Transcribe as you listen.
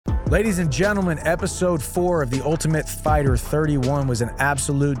Ladies and gentlemen, episode 4 of The Ultimate Fighter 31 was an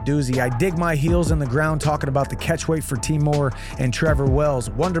absolute doozy. I dig my heels in the ground talking about the catchweight for Timur and Trevor Wells.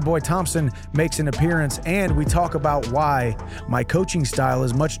 Wonderboy Thompson makes an appearance, and we talk about why my coaching style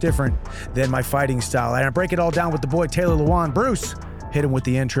is much different than my fighting style. And I break it all down with the boy Taylor Lewan. Bruce, hit him with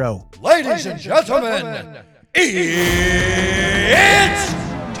the intro. Ladies and gentlemen, it's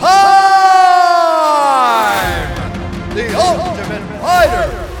time! The Ultimate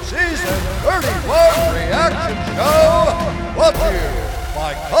Fighter Season 31 reaction show, brought to you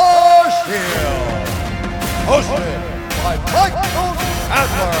by CarShield, hosted by Michael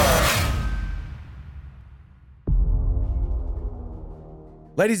Adler.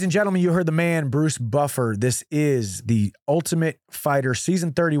 Ladies and gentlemen, you heard the man, Bruce Buffer. This is the Ultimate Fighter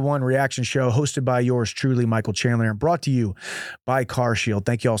Season 31 reaction show hosted by yours truly, Michael Chandler, and brought to you by CarShield.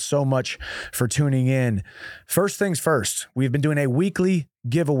 Thank you all so much for tuning in. First things first, we've been doing a weekly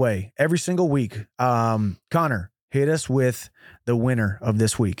giveaway every single week. Connor, hit us with the winner of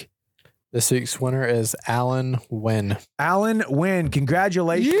this week. This week's winner is Alan Wynn. Alan Wynn,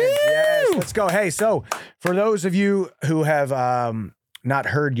 congratulations. Yee! Yes, let's go. Hey, so for those of you who have not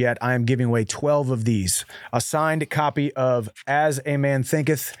heard yet, I am giving away 12 of these. A signed copy of As a Man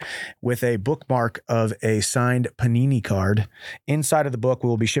Thinketh with a bookmark of a signed Panini card. Inside of the book, we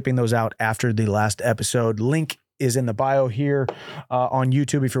will be shipping those out after the last episode. Link is in the bio here on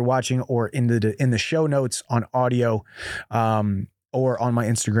YouTube if you're watching, or in the show notes on audio, or on my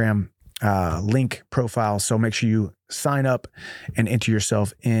Instagram link profile. So make sure you sign up and enter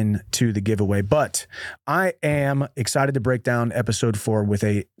yourself into the giveaway. But I am excited to break down episode 4 with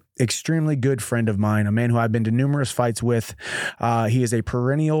a extremely good friend of mine, a man who I've been to numerous fights with. He is a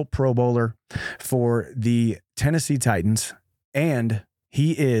perennial Pro Bowler for the Tennessee Titans, and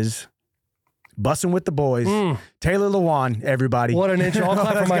he is Bussin' with the boys. Taylor Lewan, everybody. What an intro. I'll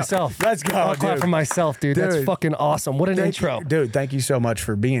clap for myself. Let's go, I'll clap for myself, dude. That's fucking awesome. What an intro. Dude, thank you so much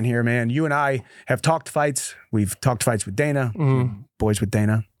for being here, man. You and I have talked fights. We've talked fights with Dana, boys with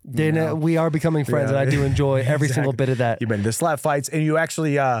Dana. Dana, we are becoming friends, and I do enjoy every single bit of that. You've been to slap fights, and you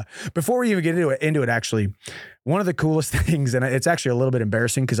actually, before we even get into it, actually, one of the coolest things, and it's actually a little bit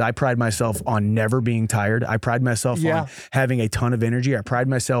embarrassing because I pride myself on never being tired. I pride myself on having a ton of energy. I pride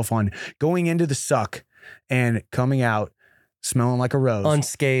myself on going into the suck and coming out smelling like a rose.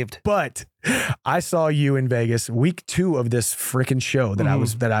 Unscathed. But I saw you in Vegas, week 2 of this freaking show that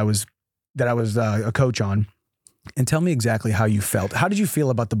I was a coach on. And tell me exactly how you felt. How did you feel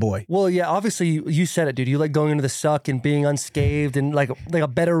about the boy? Well, yeah, obviously you said it, dude. You like going into the suck and being unscathed and like a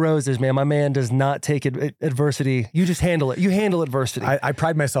bed of roses, man. My man does not take adversity. You just handle it. You handle adversity. I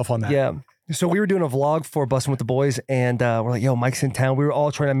pride myself on that. Yeah. So we were doing a vlog for Bussin' with the Boys, and we're like, yo, Mike's in town. We were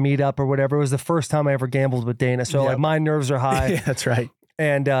all trying to meet up or whatever. It was the first time I ever gambled with Dana. So like my nerves are high. Yeah, that's right.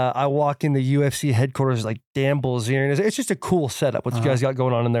 And I walk in the UFC headquarters like Dan Bilzerian. It's just a cool setup, what you guys got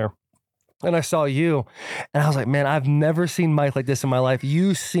going on in there. And I saw you, and I was like, man, I've never seen Mike like this in my life.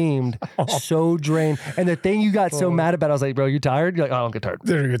 You seemed so drained. And the thing you got so mad about, I was like, bro, you tired? You're like, I don't get tired.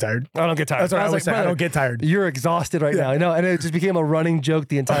 I don't get tired. I don't get tired. That's what I was like, I don't get tired. You're exhausted right now. I know. And it just became a running joke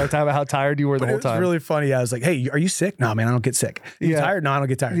the entire time about how tired you were the whole time. It was really funny. I was like, hey, are you sick? No, man, I don't get sick. You tired? No, I don't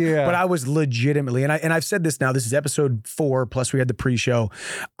get tired. Yeah. But I was legitimately, and I've said this now, this is episode 4, plus we had the pre-show.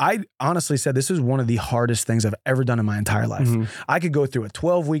 I honestly said this is one of the hardest things I've ever done in my entire life. I could go through a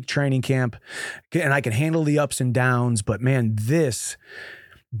 12-week training camp, and I can handle the ups and downs, but man,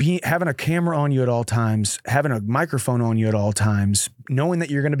 having a camera on you at all times, having a microphone on you at all times, knowing that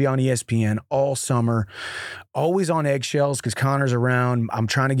you're going to be on ESPN all summer, always on eggshells because Connor's around. I'm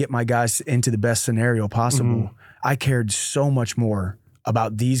trying to get my guys into the best scenario possible. I cared so much more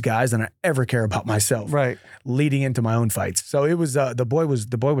about these guys than I ever care about myself. Right. Leading into my own fights. So it was the boy was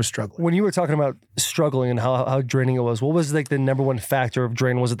struggling. When you were talking about struggling and how draining it was, what was like the number one factor of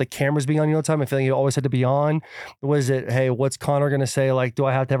draining? Was it the cameras being on you all the time? I feel like you always had to be on. Was it, hey, what's Connor going to say? Like, do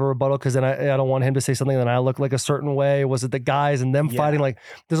I have to have a rebuttal? Because then I don't want him to say something that I look like a certain way. Was it the guys and them fighting? Like,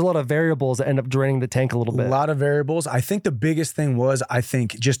 there's a lot of variables that end up draining the tank a little bit. A lot of variables. I think the biggest thing was,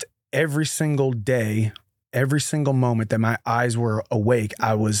 just every single day, every single moment that my eyes were awake,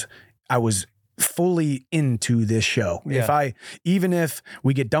 I was fully into this show. Yeah. Even if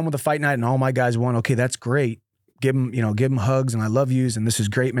we get done with the fight night and all my guys won, okay, that's great. Give them hugs and I love yous and this is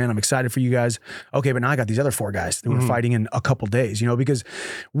great, man. I'm excited for you guys. Okay, but now I got these other 4 guys who are fighting in a couple days, because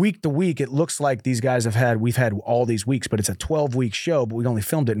week to week, it looks like these guys we've had all these weeks, but it's a 12-week show, but we only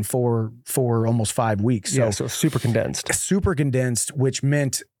filmed it in 4 almost 5 weeks. So super condensed. Super condensed, which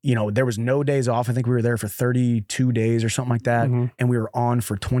meant, there was no days off. I think we were there for 32 days or something like that. And we were on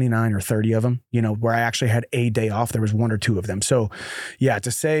for 29 or 30 of them, where I actually had a day off. There was 1 or 2 of them. So yeah,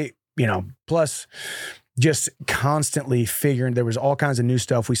 to say plus just constantly figuring, there was all kinds of new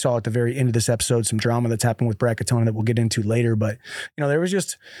stuff. We saw at the very end of this episode, some drama that's happened with Bracketona that we'll get into later. But, there was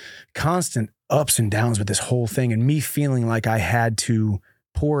just constant ups and downs with this whole thing, and me feeling like I had to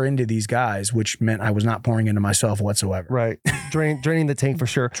pour into these guys, which meant I was not pouring into myself whatsoever. Right. Draining the tank for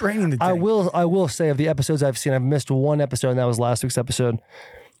sure. Draining the tank. I will say, of the episodes I've seen, I've missed one episode, and that was last week's episode.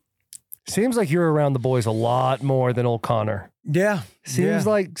 Seems like you're around the boys a lot more than old Connor. Yeah. Seems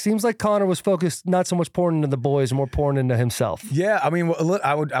like Connor was focused not so much pouring into the boys, more pouring into himself. Yeah. I mean, look,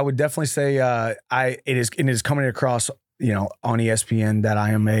 I would definitely say it is coming across, on ESPN that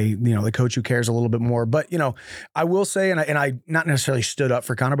I am the coach who cares a little bit more. But, I will say, and I not necessarily stood up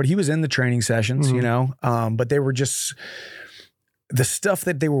for Connor, but he was in the training sessions, but they were just, the stuff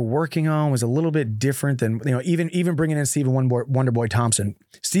that they were working on was a little bit different than, even bringing in Stephen Wonderboy Thompson.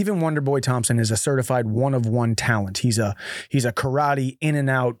 Stephen Wonderboy Thompson is a certified one-of-one talent. He's a karate, in and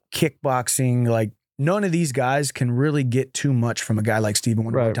out, kickboxing, like none of these guys can really get too much from a guy like Stephen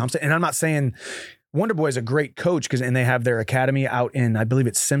Wonderboy Thompson. And I'm not saying Wonderboy is a great coach and they have their academy out in, I believe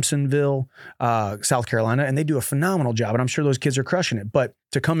it's Simpsonville, South Carolina, and they do a phenomenal job. And I'm sure those kids are crushing it. But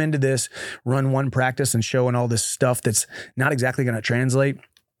to come into this, run one practice and showing all this stuff that's not exactly going to translate,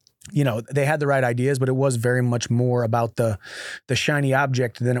 they had the right ideas, but it was very much more about the shiny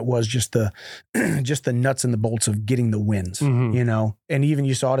object than it was just the nuts and the bolts of getting the wins, And even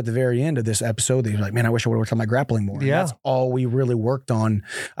you saw it at the very end of this episode, that you're like, man, I wish I would have worked on my grappling more. Yeah. And that's all we really worked on.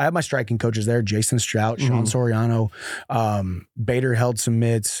 I have my striking coaches there, Jason Strout, Sean Soriano, Bader held some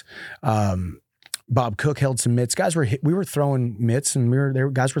mitts, Bob Cook held some mitts. We were throwing mitts,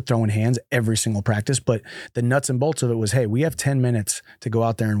 and guys were throwing hands every single practice. But the nuts and bolts of it was, hey, we have 10 minutes to go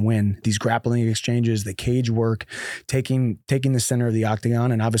out there and win these grappling exchanges, the cage work, taking the center of the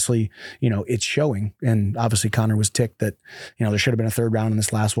octagon, and obviously, it's showing. And obviously, Connor was ticked that there should have been a third round in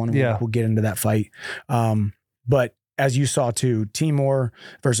this last one. We'll get into that fight. But as you saw too, Timur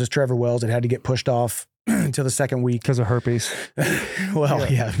versus Trevor Wells, it had to get pushed off until the second week because of herpes.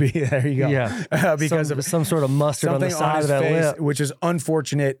 Well, yeah, there you go. Yeah, because of some sort of mustard on the side of that lip, which is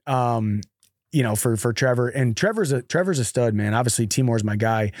unfortunate. For Trevor, and Trevor's a stud, man. Obviously, Timur's my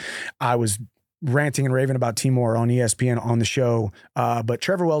guy. I was ranting and raving about Timur on ESPN on the show, but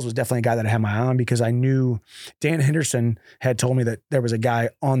Trevor Wells was definitely a guy that I had my eye on because I knew Dan Henderson had told me that there was a guy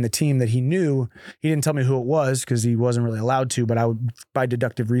on the team that he knew. He didn't tell me who it was because he wasn't really allowed to, but I would, by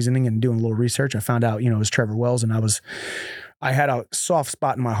deductive reasoning and doing a little research, I found out, it was Trevor Wells, and I had a soft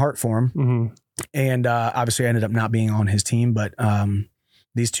spot in my heart for him. And obviously I ended up not being on his team, but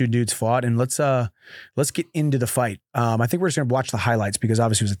these two dudes fought, and let's get into the fight. I think we're just going to watch the highlights because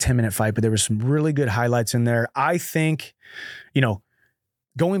obviously it was a 10-minute fight, but there was some really good highlights in there. I think,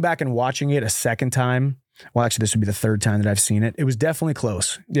 going back and watching it a second time, well, actually this would be the third time that I've seen it. It was definitely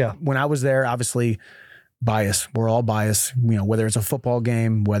close. Yeah. When I was there, obviously bias. We're all biased, whether it's a football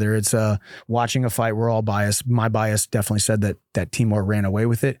game, whether it's watching a fight, we're all biased. My bias definitely said that Timur ran away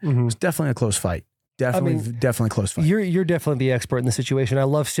with it. It was definitely a close fight. Definitely close fight. You're definitely the expert in the situation. I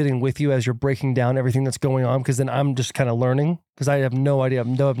love sitting with you as you're breaking down everything that's going on, because then I'm just kind of learning, because I have no idea. I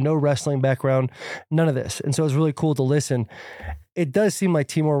have no wrestling background, none of this. And so it's really cool to listen. It does seem like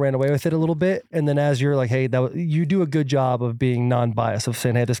Timur ran away with it a little bit. And then as you're like, hey, you do a good job of being non-biased, of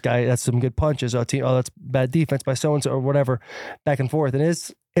saying, hey, this guy, that's some good punches. Oh, that's bad defense by so-and-so or whatever, back and forth. And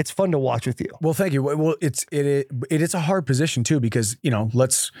it's fun to watch with you. Well, thank you. Well, it is a hard position too, because,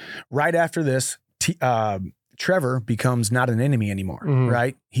 right after this, Trevor becomes not an enemy anymore,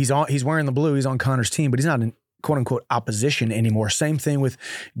 right? He's wearing the blue. He's on Connor's team, but he's not in quote unquote opposition anymore. Same thing with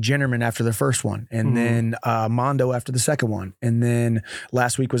Jennerman after the first one, and then Mondo after the second one, and then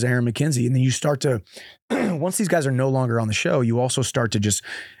last week was Aaron McKenzie. And then you start to, once these guys are no longer on the show, you also start to just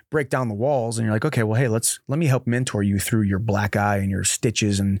break down the walls, and you're like, okay, well, hey, let me help mentor you through your black eye and your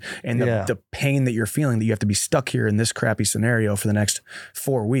stitches and the pain that you're feeling, that you have to be stuck here in this crappy scenario for the next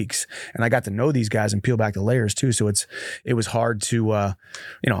 4 weeks. And I got to know these guys and peel back the layers too. So it was hard to,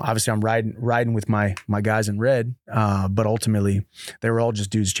 obviously I'm riding with my guys in red, but ultimately they were all just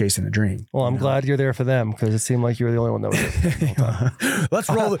dudes chasing a dream. Well, I'm glad you're there for them, because it seemed like you were the only one that was. Let's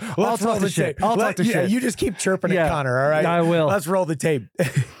roll the tape. I'll talk the shit. You just keep chirping at Connor, all right? I will. Let's roll the tape.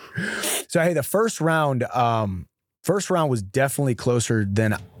 So, hey, the first round was definitely closer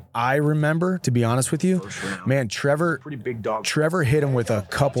than I remember, to be honest with you. Man, Trevor, pretty big dog. Trevor hit him with a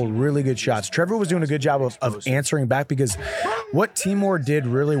couple really good shots. Trevor was doing a good job of answering back, because what Timur did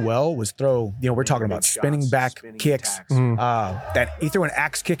really well was throw, we're talking about spinning back kicks. That he threw an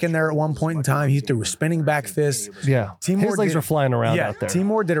axe kick in there at one point in time. He threw a spinning back fist. Yeah. His legs were flying around out there.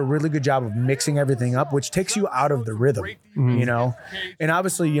 Timur did a really good job of mixing everything up, which takes you out of the rhythm. you know? And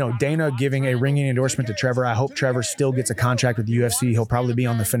obviously, you know, Dana giving a ringing endorsement to Trevor. I hope Trevor still gets a contract with the UFC. He'll probably be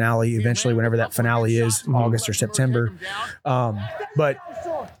on the finale eventually, whenever that finale is, August or September. But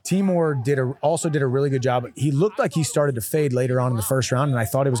Timur also did a really good job. He looked like he started to fade later on in the first round, and I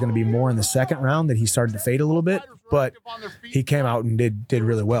thought it was going to be more in the second round that he started to fade a little bit, but he came out and did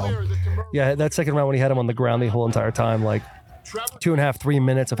really well. Yeah, that second round when he had him on the ground the whole entire time, like 2.5, 3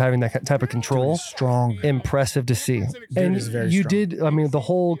 minutes of having that type of control. Strong. Impressive to see. And you did, I mean, the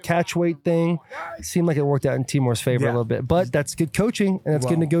whole catch weight thing seemed like it worked out in Timur's favor a little bit, but that's good coaching and that's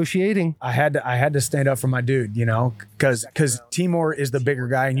good negotiating. I had to stand up for my dude, you know, because Timur is the bigger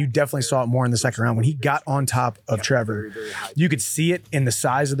guy, and you definitely saw it more in the second round. When he got on top of Trevor, you could see it in the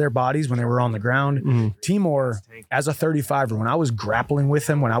size of their bodies when they were on the ground. Timur, as a 35er, when I was grappling with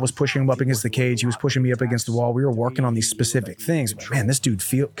him, when I was pushing him up against the cage, he was pushing me up against the wall. We were working on these specific things. But man, this dude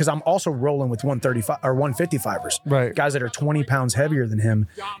because I'm also rolling with 135 or 155ers, right? Guys that are 20 pounds heavier than him,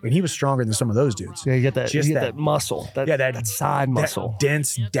 and he was stronger than some of those dudes. Yeah, you get that muscle, that side muscle, that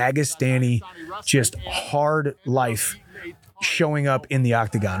dense Dagestani, just hard life showing up in the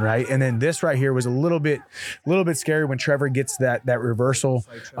octagon, right? And then this right here was a little bit scary when Trevor gets that reversal.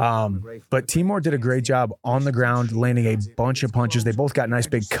 But Timur did a great job on the ground, landing a bunch of punches. They both got nice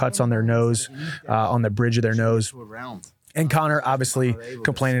big cuts on their nose, on the bridge of their nose. And Conor obviously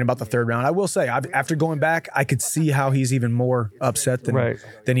complaining about the third round. I will say, after going back, I could see how he's even more upset than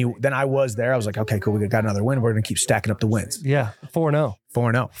I was there. I was like, okay, cool, we got another win. We're going to keep stacking up the wins. Yeah, 4-0.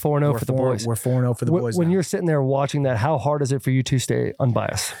 4-0. 4-0 for the boys. We're 4-0 for the boys. When now. you're sitting there watching that, how hard is it for you to stay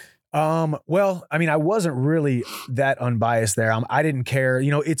unbiased? Well, I mean, I wasn't really that unbiased there. I didn't care.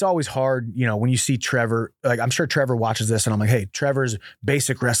 You know, it's always hard, you know, when you see Trevor, like I'm sure Trevor watches this and I'm like, hey, Trevor's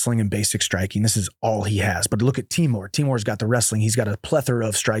basic wrestling and basic striking. This is all he has. But look at Timur. Timur's got the wrestling. He's got a plethora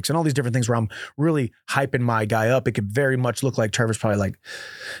of strikes and all these different things where I'm really hyping my guy up. It could very much look like Trevor's probably like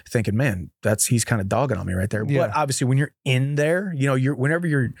thinking, man, he's kind of dogging on me right there. Yeah. But obviously when you're in there, you know, whenever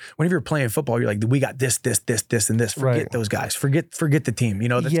you're playing football, you're like, we got this, and this. Forget those guys. Forget the team. You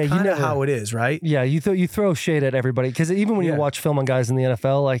know, that's kind of how it is, right? Yeah, you throw shade at everybody because even when you watch film on guys in the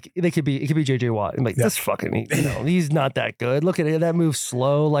NFL, like it could be JJ Watt. I'm like, this fucking, you know, he's not that good. Look at it, that moves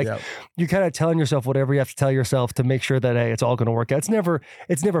slow. Like you're kind of telling yourself whatever you have to tell yourself to make sure that hey, it's all going to work out. It's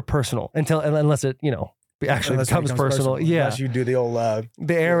never personal unless it, you know, actually becomes personal. Yeah. Unless you do the old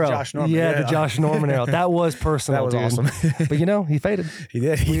the arrow. Josh Norman. Yeah, the Josh Norman arrow. That was personal. That was awesome. But you know, he faded. He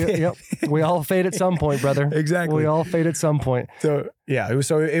did. Yep. We all fade at some point, brother. Exactly. We all fade at some point. So yeah, it was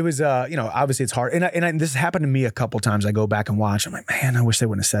you know, obviously it's hard. And this happened to me a couple times. I go back and watch. I'm like, man, I wish they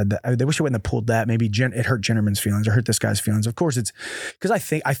wouldn't have said that. They wish they wouldn't have pulled that. Maybe it hurt Jennerman's feelings or hurt this guy's feelings. Of course it's because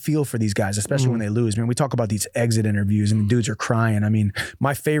I feel for these guys, especially when they lose. I mean, we talk about these exit interviews and the dudes are crying. I mean,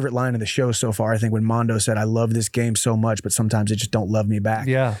 my favorite line of the show so far, I think when Mondo said, I love this game so much, but sometimes they just don't love me back.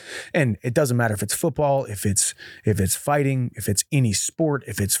 Yeah. And it doesn't matter if it's football, if it's fighting, if it's any sport,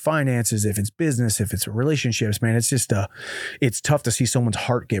 if it's finances, if it's business, if it's relationships, man, it's just it's tough to see someone's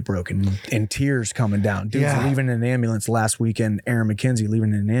heart get broken and tears coming down. Dudes leaving in an ambulance last weekend, Aaron McKenzie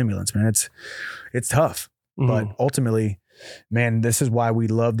leaving in an ambulance, man. It's tough. But ultimately, man, this is why we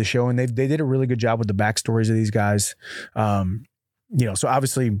love the show. And they did a really good job with the backstories of these guys. You know, so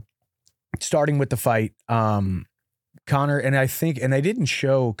obviously starting with the fight, Conor, and they didn't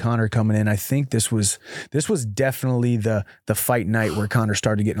show Conor coming in. I think this was definitely the fight night where Conor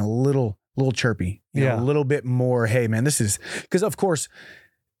started getting a little chirpy, you know, a little bit more, hey man, this is, because of course,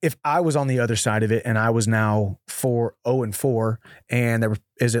 if I was on the other side of it and I was now 0-4 and there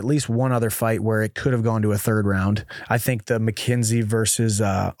is at least one other fight where it could have gone to a third round, I think the McKenzie versus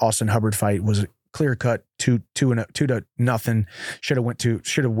Austin Hubbard fight was clear cut 2-0. Should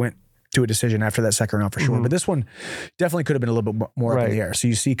have went to a decision after that second round for sure. But this one definitely could have been a little bit more up in the air. So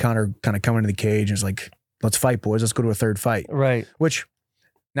you see Conor kind of coming into the cage and it's like, let's fight, boys. Let's go to a third fight. Right. Which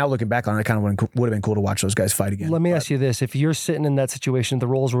now looking back on it, kind of would have been cool to watch those guys fight again. Let me ask you this. If you're sitting in that situation, the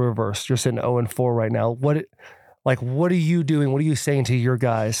roles were reversed. You're sitting 0-4 right now. What are you doing? What are you saying to your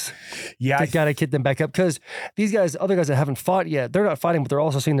guys? Yeah. To got to get them back up. Because these guys, other guys that haven't fought yet, they're not fighting, but they're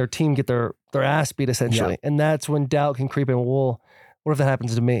also seeing their team get their ass beat essentially. Yeah. And that's when doubt can creep in. Well, what if that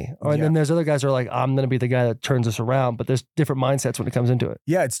happens to me? And then there's other guys who are like, I'm going to be the guy that turns this around, but there's different mindsets when it comes into it.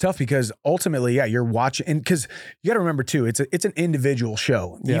 Yeah, it's tough because ultimately, you're watching, and because you got to remember too, it's an individual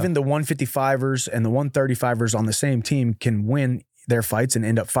show. Yeah. Even the 155ers and the 135ers on the same team can win their fights and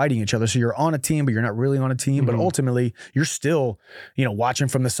end up fighting each other. So you're on a team, but you're not really on a team. But ultimately, you're still, watching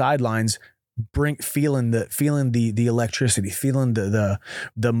from the sidelines, feeling the electricity, feeling the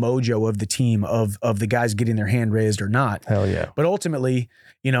mojo of the team, of the guys getting their hand raised or not. Hell yeah. But ultimately,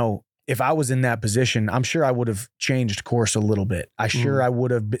 if I was in that position, I'm sure I would have changed course a little bit. I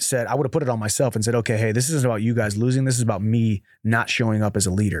would have said, I would have put it on myself and said, okay, hey, this isn't about you guys losing. This is about me not showing up as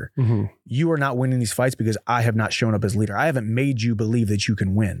a leader. You are not winning these fights because I have not shown up as a leader. I haven't made you believe that you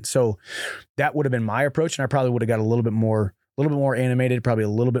can win. So that would have been my approach. And I probably would have got a little bit more animated, probably a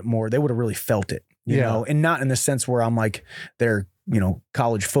little bit more. They would have really felt it, you know, and not in the sense where I'm like their, you know,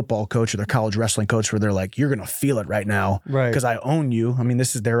 college football coach or their college wrestling coach where they're like, you're going to feel it right now because I own you. I mean,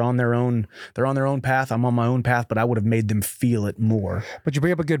 they're on their own path. I'm on my own path, but I would have made them feel it more. But you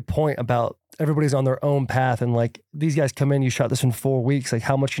bring up a good point about everybody's on their own path. And like these guys come in, you shot this in 4 weeks. Like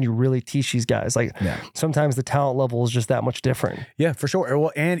how much can you really teach these guys? Like sometimes the talent level is just that much different. Yeah, for sure.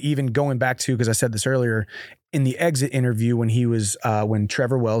 Well, and even going back to, because I said this earlier, in the exit interview when he was, when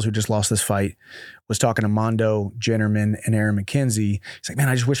Trevor Wells, who just lost this fight, was talking to Mondo Jennerman and Aaron McKenzie, he's like, man,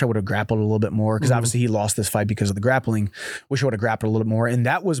 I just wish I would have grappled a little bit more. Because obviously he lost this fight because of the grappling. Wish I would have grappled a little bit more. And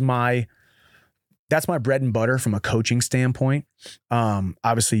that's my bread and butter from a coaching standpoint.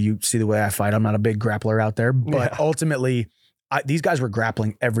 Obviously you see the way I fight. I'm not a big grappler out there, but ultimately these guys were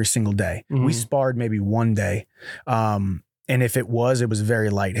grappling every single day. We sparred maybe one day. And if it was very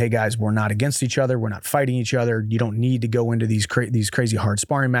light. Hey guys, we're not against each other. We're not fighting each other. You don't need to go into these crazy hard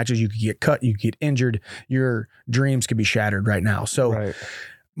sparring matches. You could get cut. You could get injured. Your dreams could be shattered right now. So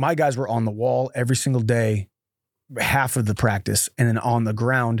my guys were on the wall every single day, half of the practice, and then on the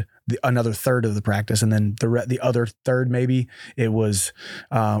ground another third of the practice, and then the other third maybe it was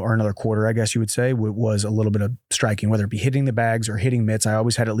or another quarter, I guess you would say, was a little bit of striking, whether it be hitting the bags or hitting mitts. I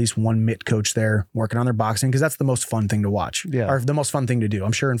always had at least one mitt coach there working on their boxing because that's the most fun thing to watch, or the most fun thing to do.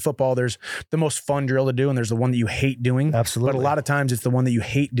 I'm sure in football there's the most fun drill to do, and there's the one that you hate doing. Absolutely. But a lot of times it's the one that you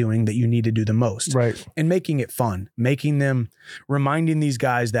hate doing that you need to do the most. Right. And making it fun, reminding these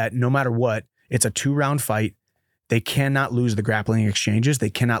guys that no matter what, it's a 2-round fight. They cannot lose the grappling exchanges. They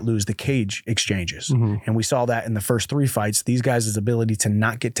cannot lose the cage exchanges. And we saw that in the first 3 fights. These guys' ability to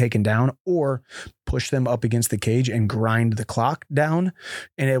not get taken down or push them up against the cage and grind the clock down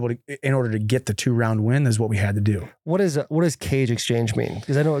in order to get the 2-round win is what we had to do. What does cage exchange mean?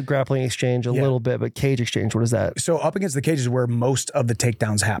 Because I know grappling exchange a little bit, but cage exchange, what is that? So up against the cage is where most of the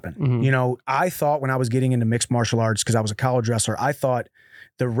takedowns happen. You know, I thought when I was getting into mixed martial arts, because I was a college wrestler, I thought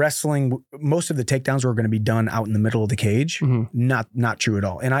the wrestling, most of the takedowns were going to be done out in the middle of the cage. Not true at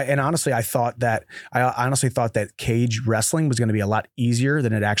all. And honestly, I honestly thought that cage wrestling was going to be a lot easier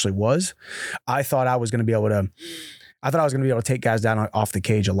than it actually was. I thought I was going to be able to take guys down off the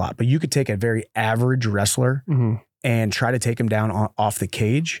cage a lot, but you could take a very average wrestler and try to take him down off the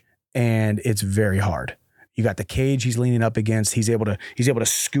cage, and it's very hard. You got the cage he's leaning up against. He's able to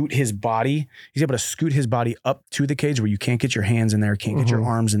scoot his body. He's able to scoot his body up to the cage where you can't get your hands in there, can't get your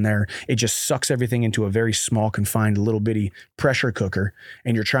arms in there. It just sucks everything into a very small, confined, little bitty pressure cooker.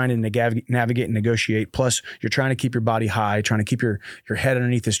 And you're trying to navigate and negotiate. Plus, you're trying to keep your body high, trying to keep your head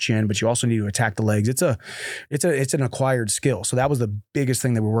underneath his chin, but you also need to attack the legs. It's an acquired skill. So that was the biggest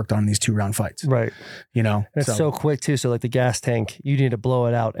thing that we worked on in these 2-round fights. Right. You know, and it's so quick too. So like the gas tank, you need to blow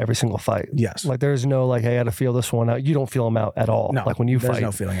it out every single fight. Yes. Like there's no like, hey, I got to feel this one out. You don't feel them out at all. No, like when you fight, there's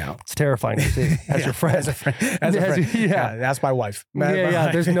no feeling out. It's terrifying to see as your friend. As a friend. Yeah, that's my wife.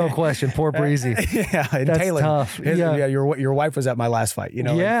 There's no question. Poor Breezy. And that's Taylor, tough. Your wife was at my last fight. You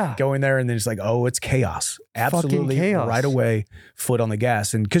know, like going there and then it's like, oh, it's chaos. Absolutely, chaos. Right away, foot on the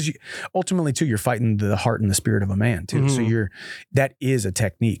gas, and because ultimately too, you're fighting the heart and the spirit of a man too. So that is a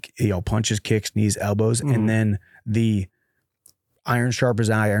technique. You know, punches, kicks, knees, elbows, and then the iron sharp as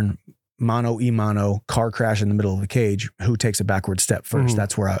iron. Mano y mano, car crash in the middle of the cage. Who takes a backward step first?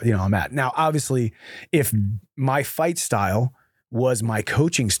 That's where I'm at. Now, obviously, if my fight style was my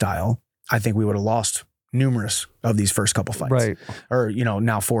coaching style, I think we would have lost numerous of these first couple fights. Right. Or,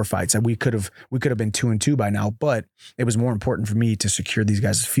 now 4 fights. And we could have been 2-2 by now, but it was more important for me to secure these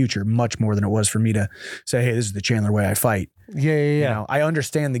guys' future much more than it was for me to say, hey, this is the Chandler way I fight. Yeah. I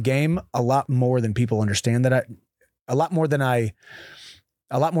understand the game a lot more than people understand that. A lot more than I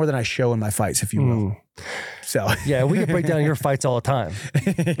show in my fights, if you will. So yeah, we can break down your fights all the time.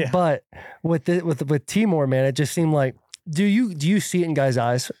 But with Timur, man, it just seemed like, do you see it in guys'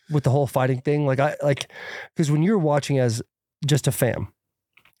 eyes with the whole fighting thing? Because when you're watching as just a fan,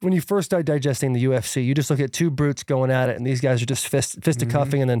 when you first start digesting the UFC, you just look at 2 brutes going at it, and these guys are just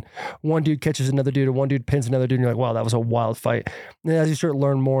fisticuffing, and then one dude catches another dude, or one dude pins another dude, and you're like, wow, that was a wild fight. And then as you start to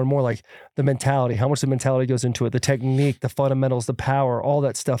learn more and more, like the mentality, how much the mentality goes into it, the technique, the fundamentals, the power, all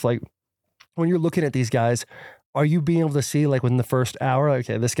that stuff. Like when you're looking at these guys, are you being able to see, like within the first hour,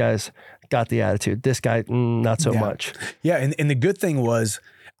 okay, this guy's got the attitude, this guy, not so much. Yeah, and the good thing was,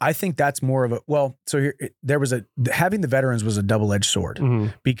 I think that's more of a, well, so here, having the veterans was a double-edged sword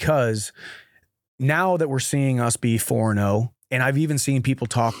because now that we're seeing us be 4-0, and I've even seen people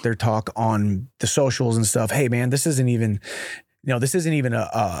talk their talk on the socials and stuff. Hey man, this isn't even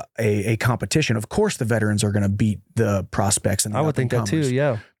a competition. Of course the veterans are going to beat the prospects. And I would think that too.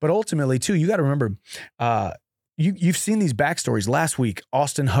 Yeah. But ultimately too, you got to remember, you've seen these backstories. Last week,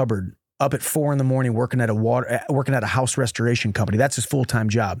 Austin Hubbard up at 4 a.m. working at a house restoration company. That's his full-time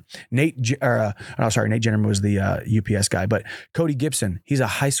job. Nate Jennerman was the UPS guy, but Cody Gibson, he's a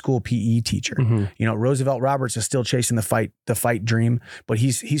high school PE teacher. You know, Roosevelt Roberts is still chasing the fight dream, but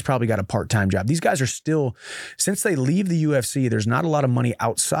he's probably got a part-time job. These guys are still, since they leave the UFC, there's not a lot of money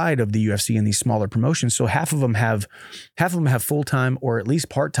outside of the UFC in these smaller promotions. So half of them have full-time or at least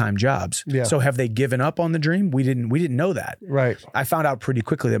part-time jobs. Yeah. So have they given up on the dream? We didn't know that. Right. I found out pretty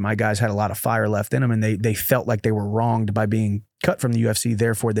quickly that my guys had a lot of fire left in them, and they felt like they were wronged by being cut from the UFC.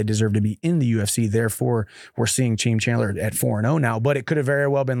 Therefore, they deserve to be in the UFC. Therefore, we're seeing Team Chandler at 4-0 now. But it could have very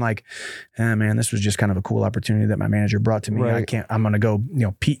well been like, man, this was just kind of a cool opportunity that my manager brought to me. Right. I'm going to go,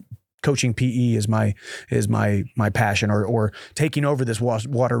 coaching PE is my passion, or taking over this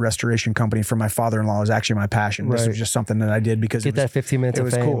water restoration company for my father-in-law is actually my passion. Right. This was just something that I did because that 15 minutes. It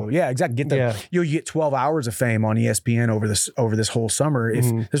was cool. Yeah, exactly. You get 12 hours of fame on ESPN over this whole summer.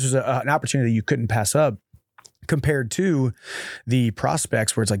 If this was an opportunity that you couldn't pass up. Compared to the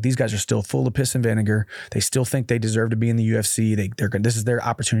prospects, where it's like these guys are still full of piss and vinegar. They still think they deserve to be in the UFC. This is their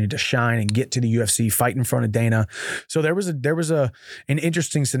opportunity to shine and get to the UFC, fight in front of Dana. So there was an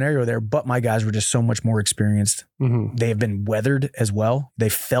interesting scenario there, but my guys were just so much more experienced. They have been weathered as well. They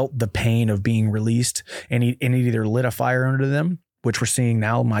felt the pain of being released, and it either lit a fire under them, which we're seeing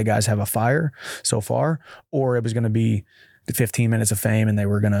now. My guys have a fire so far, or it was going to be the 15 minutes of fame and they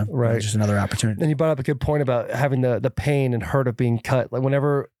were going to, just another opportunity. And you brought up a good point about having the pain and hurt of being cut. Like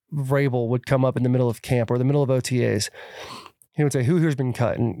whenever Vrabel would come up in the middle of camp or the middle of OTAs, he would say, who here's been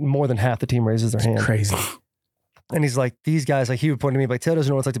cut? And more than half the team raises their hand. Crazy. And he's like, these guys, like he would point to me, like, Taylor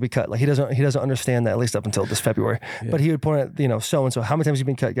doesn't know what it's like to be cut. Like he doesn't understand that, at least up until this February. Yeah. But he would point at, so-and-so, how many times have you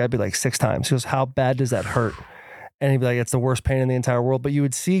been cut? I'd be like 6 times. He goes, how bad does that hurt? And he'd be like, it's the worst pain in the entire world. But you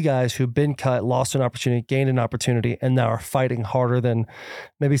would see guys who've been cut, lost an opportunity, gained an opportunity, and now are fighting harder than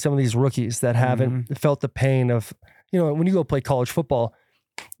maybe some of these rookies that haven't felt the pain of, when you go play college football,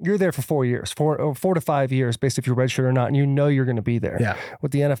 you're there for 4 years, 4 to 5 years, based if you're redshirt or not, and you're going to be there. Yeah.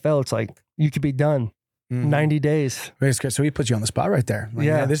 With the NFL, it's like, you could be done. 90 days. So he puts you on the spot right there. Like,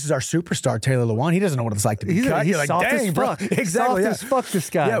 yeah. This is our superstar, Taylor Lewan. He doesn't know what it's like to be cut. He's like, dang, bro. Exactly. Soft as fuck, this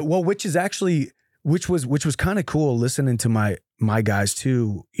guy. Yeah. Well, which was kind of cool listening to my guys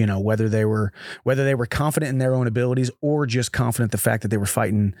too, whether they were confident in their own abilities or just confident the fact that they were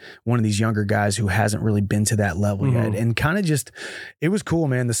fighting one of these younger guys who hasn't really been to that level yet. And kind of just, it was cool,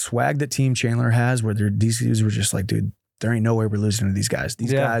 man. The swag that Team Chandler has, where these dudes were just like, dude, there ain't no way we're losing to these guys.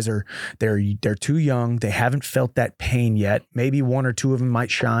 These guys they're too young. They haven't felt that pain yet. Maybe 1 or 2 of them might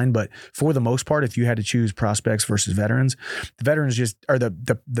shine, but for the most part, if you had to choose prospects versus veterans, the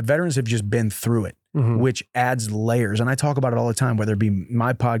veterans have just been through it, which adds layers. And I talk about it all the time, whether it be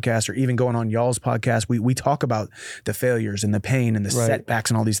my podcast or even going on y'all's podcast. We talk about the failures and the pain and the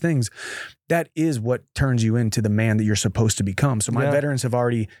setbacks and all these things. That is what turns you into the man that you're supposed to become. So my veterans have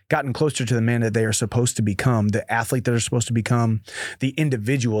already gotten closer to the man that they are supposed to become, the athlete that they're supposed to become, the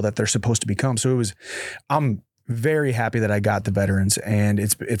individual that they're supposed to become. So I'm very happy that I got the veterans, and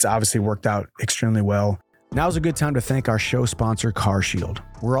it's obviously worked out extremely well. Now's a good time to thank our show sponsor, CarShield.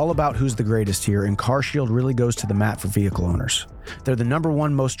 We're all about who's the greatest here, and CarShield really goes to the mat for vehicle owners. They're the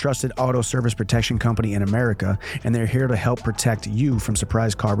 #1 most trusted auto service protection company in America, and they're here to help protect you from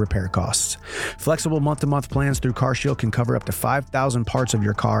surprise car repair costs. Flexible month-to-month plans through CarShield can cover up to 5,000 parts of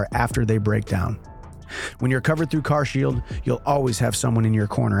your car after they break down. When you're covered through CarShield, you'll always have someone in your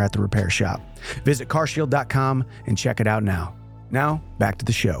corner at the repair shop. Visit carshield.com and check it out now. Now, back to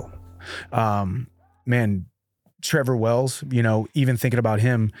the show. Man, Trevor Wells, even thinking about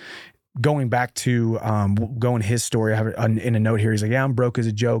him, going back to going his story, I have in a note here. He's like, yeah, I'm broke as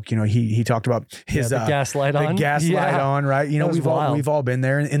a joke. He talked about his the gaslight on. The gaslight on, right? We've all been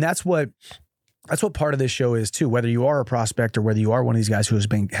there, and that's what part of this show is too. Whether you are a prospect or whether you are one of these guys who has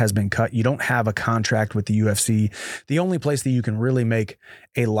been cut, you don't have a contract with the UFC. The only place that you can really make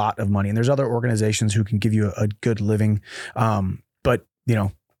a lot of money, and there's other organizations who can give you a good living, but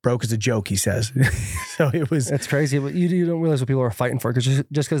broke as a joke, he says. So It's crazy, but you don't realize what people are fighting for, because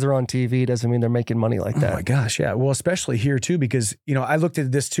just because they're on TV doesn't mean they're making money like that. Oh my gosh, yeah. Well, especially here too, because I looked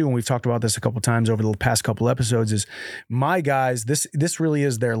at this too, and we've talked about this a couple of times over the past couple episodes. Is my guys, this really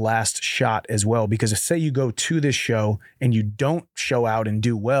is their last shot as well, because if say you go to this show and you don't show out and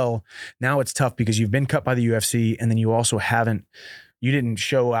do well, now it's tough because you've been cut by the UFC, and then you also you didn't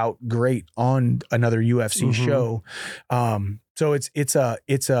show out great on another UFC show. So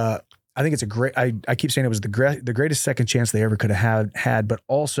I think it's a great, I keep saying it was the greatest second chance they ever could have had, but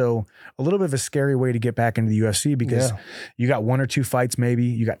also a little bit of a scary way to get back into the UFC, because you got 1 or 2 fights, maybe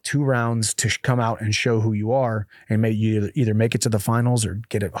you got 2 rounds to come out and show who you are, and maybe you either make it to the finals or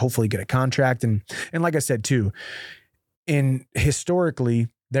hopefully get a contract. And like I said too, historically,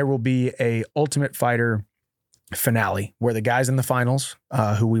 there will be a Ultimate Fighter finale where the guys in the finals,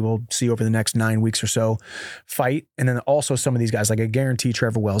 who we will see over the next 9 weeks or so, fight. And then also some of these guys, like I guarantee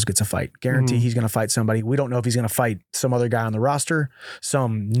Trevor Wells gets a fight. Guarantee he's going to fight somebody. We don't know if he's going to fight some other guy on the roster,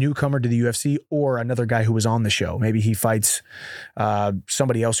 some newcomer to the UFC, or another guy who was on the show. Maybe he fights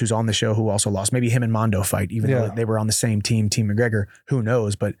somebody else who's on the show who also lost. Maybe him and Mondo fight, even though they were on the same team, Team McGregor. Who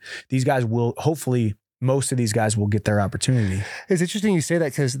knows? But these guys will hopefully, most of these guys will get their opportunity. It's interesting you say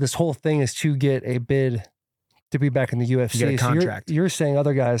that, because this whole thing is to get a bid to be back in the UFC. Get a contract. So you're saying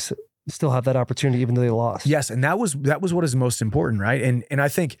other guys still have that opportunity even though they lost. Yes, and that was what is most important, right? And I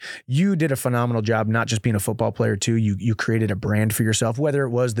think you did a phenomenal job, not just being a football player too. You created a brand for yourself, whether it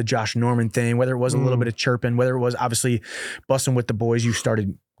was the Josh Norman thing, whether it was a little bit of chirping, whether it was obviously Bussin' with the Boys you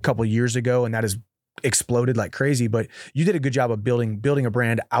started a couple of years ago, and that has exploded like crazy. But you did a good job of building a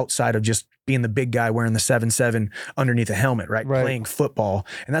brand outside of just being the big guy wearing the 7-7 underneath a helmet, right? Playing football.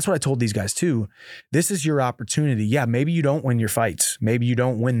 And that's what I told these guys too. This is your opportunity. Yeah, maybe you don't win your fights. Maybe you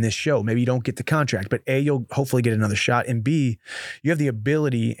don't win this show. Maybe you don't get the contract, but A, you'll hopefully get another shot. And B, you have the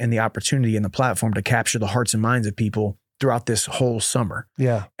ability and the opportunity and the platform to capture the hearts and minds of people throughout this whole summer.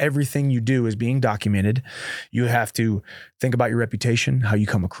 Yeah. Everything you do is being documented. You have to think about your reputation, how you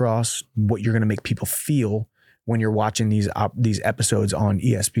come across, what you're going to make people feel when you're watching these episodes on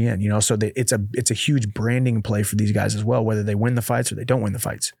ESPN, so that it's a huge branding play for these guys as well, whether they win the fights or they don't win the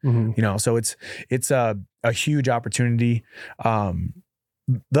fights, so it's a huge opportunity.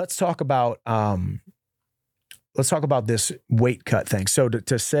 Let's talk about this weight cut thing. So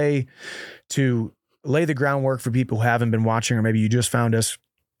to lay the groundwork for people who haven't been watching, or maybe you just found us,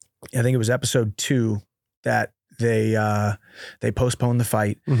 I think it was episode 2 that they postponed the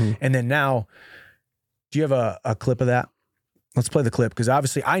fight. And then now, do you have a clip of that? Let's play the clip, because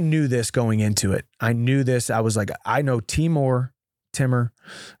obviously I knew this going into it. I knew this. I was like, I know Timur, however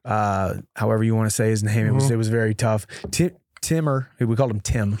you want to say his name. It was very tough. Timur, we called him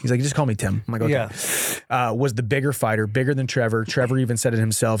Tim. He's like, just call me Tim. I'm like, okay. Was the bigger fighter, bigger than Trevor. Trevor even said it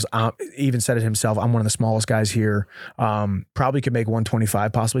himself. I'm one of the smallest guys here. Probably could make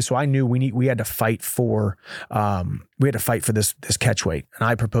 125 possibly. So I knew we had to fight for this catch weight, and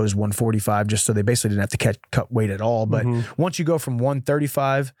I proposed 145 just so they basically didn't have to cut weight at all. But once you go from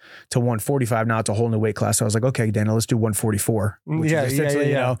 135 to 145, now it's a whole new weight class. So I was like, okay, Dana, let's do 144.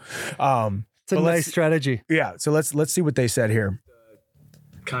 It's a nice strategy. Yeah. So let's see what they said here.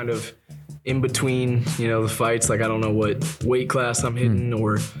 Kind of in between, the fights. Like, I don't know what weight class I'm hitting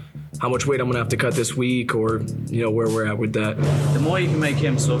or how much weight I'm going to have to cut this week, or, where we're at with that. The more you can make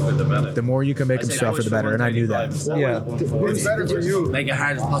him suffer, the better. The more you can make him suffer, the better. And I knew that. Yeah. What's better for you? Make it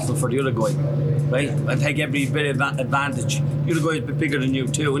hard as possible for the other guy, right? And take every bit of advantage. The other guy's a bit bigger than you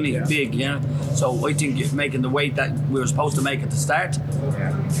too, isn't he? Yeah. Big, So I think making the weight that we were supposed to make at the start,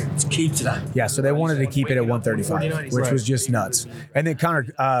 it's key to that. Yeah, so they wanted to keep it at 135, which was just nuts. And then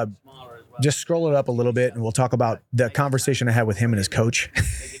Connor, just scroll it up a little bit, and we'll talk about the conversation I had with him and his coach.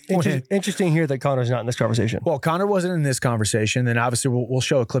 Interesting here that Connor's not in this conversation. Well, Connor wasn't in this conversation, and obviously we'll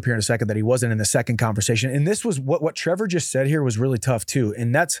show a clip here in a second that he wasn't in the second conversation. And this was what Trevor just said here was really tough too.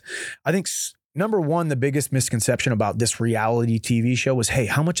 And that's, I think, number one, the biggest misconception about this reality TV show was, hey,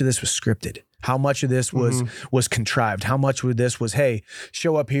 how much of this was scripted? How much of this was contrived? How much of this was, hey,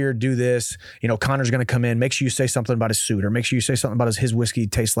 show up here, do this. Connor's going to come in. Make sure you say something about his suit, or make sure you say something about his whiskey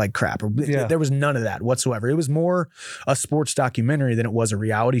tastes like crap. There was none of that whatsoever. It was more a sports documentary than it was a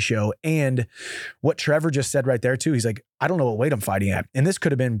reality show. And what Trevor just said right there too, he's like, I don't know what weight I'm fighting at. And this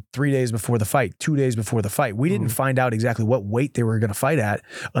could have been 3 days before the fight, 2 days before the fight. We didn't find out exactly what weight they were going to fight at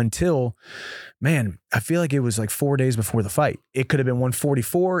until, man, I feel like it was like 4 days before the fight. It could have been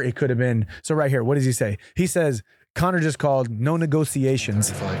 144. It could have been. So right here, what does he say? He says, Connor just called no negotiations.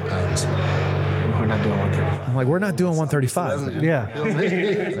 5 pounds. we're not doing 135. I'm like, we're not doing 135.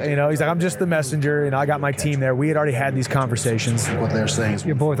 Yeah. You know, he's like, I'm just the messenger. And I got my team there. We had already had these conversations. What they're saying is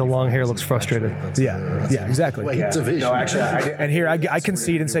Your boy with the long hair looks frustrated. Yeah, exactly. weight division. No, actually, and here I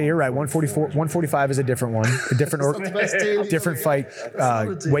concede and say you're right. 145 is a different one, a different fight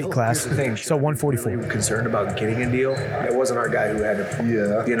weight class. So 144. We were concerned about getting a deal. It wasn't our guy who had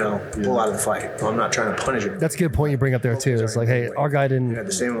to, pull out of the fight. I'm not trying to punish him. That's a good point you bring up there too. It's like, hey, our guy didn't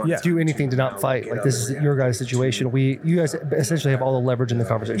the same one. do anything to not fight. Like, this is your guys' situation. You guys essentially have all the leverage in the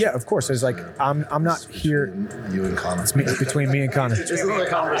conversation. Yeah, of course. It's like I'm not here. you and Connor. It's between me and Connor. This is a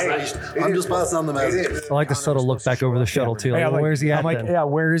conversation. I'm just passing on the message. I like the subtle look back over the shuttle too. Like, Hey, I'm like, where's he at? I'm like, then? yeah,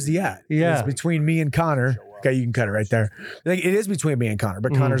 where is he at? Yeah. It's between me and Connor. Okay, you can cut it right there. Like, it is between me and Connor,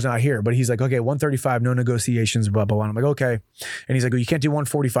 but Connor's not here. But he's like, okay, 135, no negotiations, blah, blah, blah. I'm like, okay. And he's like, well, you can't do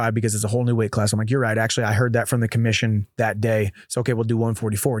 145 because it's a whole new weight class. I'm like, you're right. Actually, I heard that from the commission that day. So, okay, we'll do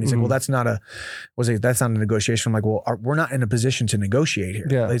 144. And he's like, well, that's not a negotiation. I'm like, well, we're not in a position to negotiate here.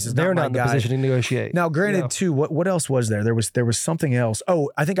 Yeah, This is they're my not in the guy. position to negotiate. Now, granted, too, what else was there? There was something else. Oh,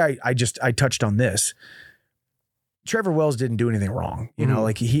 I think I touched on this. Trevor Wells didn't do anything wrong. You know,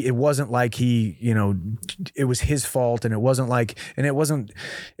 like it wasn't like it was his fault, and it was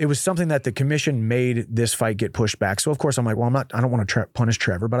something that the commission made this fight get pushed back. So of course I'm like, well, I don't want to punish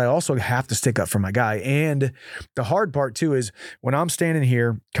Trevor, but I also have to stick up for my guy. And the hard part too is when I'm standing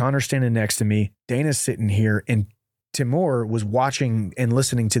here, Connor's standing next to me, Dana's sitting here, and Timur was watching and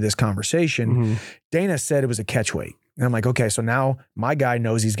listening to this conversation. Dana said it was a catch weight. And I'm like, okay, so now my guy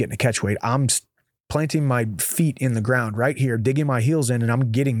knows he's getting a catch weight. I'm planting my feet in the ground right here, digging my heels in, and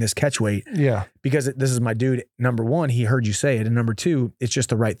I'm getting this catch weight. Yeah. Because this is my dude. Number one, he heard you say it. And number two, it's just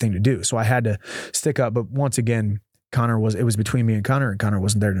the right thing to do. So I had to stick up. But once again, it was between me and Connor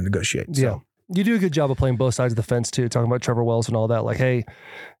wasn't there to negotiate. So. Yeah. You do a good job of playing both sides of the fence too, talking about Trevor Wells and all that. Like, hey,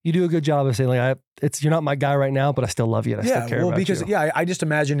 you do a good job of saying like, you're not my guy right now, but I still love you and I still care about you. I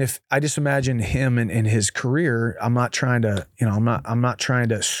just imagine him and his career. I'm not trying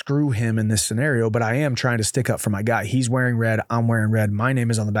to screw him in this scenario, but I am trying to stick up for my guy. He's wearing red. I'm wearing red. My name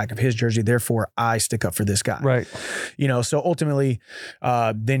is on the back of his jersey. Therefore, I stick up for this guy. Right. So ultimately,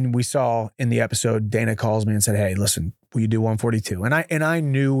 then we saw in the episode, Dana calls me and said, hey, listen, will you do 142? And I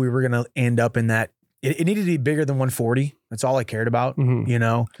knew we were going to end up in that. It needed to be bigger than 140. That's all I cared about,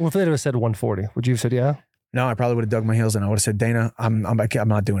 Well, if they'd have said 140, would you have said, yeah? No, I probably would have dug my heels in. I would have said, Dana, I'm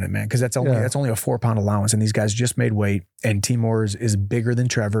not doing it, man. Because that's only a 4-pound allowance. And these guys just made weight. And Timur is bigger than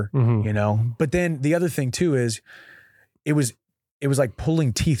Trevor, But then the other thing too is it was like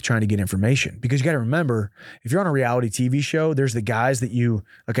pulling teeth trying to get information, because you got to remember, if you're on a reality TV show, there's the guys that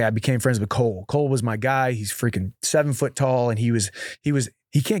I became friends with Cole. Cole was my guy. He's freaking 7 foot tall, and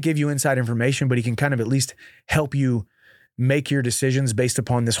he can't give you inside information, but he can kind of at least help you make your decisions based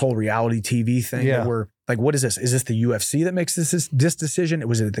upon this whole reality TV thing. Yeah. That we're like, what is this? Is this the UFC that makes this decision?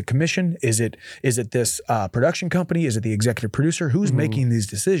 Was it the commission? Is it this production company? Is it the executive producer? Who's making these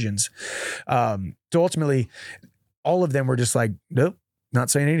decisions? So ultimately, all of them were just like, nope, not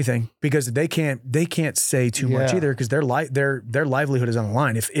saying anything, because they can't say too much either, because their livelihood is on the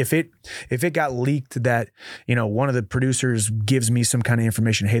line. If it got leaked that, one of the producers gives me some kind of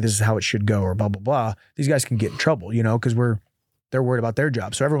information, hey, this is how it should go, or blah, blah, blah, these guys can get in trouble, because they're worried about their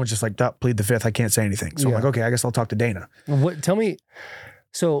job. So everyone's just like, plead the fifth. I can't say anything. So I'm like, okay, I guess I'll talk to Dana. Tell me,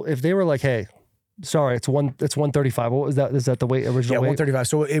 so if they were like, hey, sorry, it's 135. What was that? Is that the weight, original weight? 135.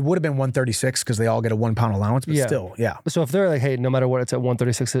 So it would have been 136 because they all get a 1 pound allowance, but still, yeah. So if they're like, hey, no matter what, it's at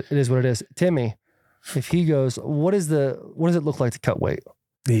 136, it is what it is. Timmy, if he goes, what does it look like to cut weight?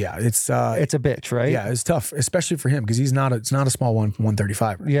 Yeah, it's a bitch, right? Yeah, it's tough, especially for him, because it's not a small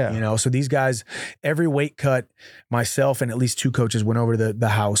 135. Yeah. So these guys, every weight cut, myself and at least 2 coaches went over to the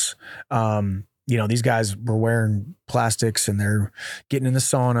house. These guys were wearing plastics and they're getting in the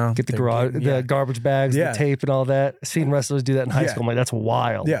sauna. Get the garbage bags, the tape and all that. I've seen wrestlers do that in high school. I'm like, that's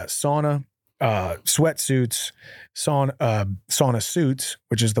wild. Yeah, sauna, sweatsuits, sauna suits,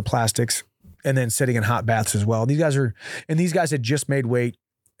 which is the plastics, and then sitting in hot baths as well. These guys had just made weight.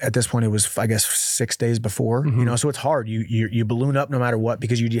 At this point, it was, I guess, 6 days before. So it's hard. You balloon up no matter what,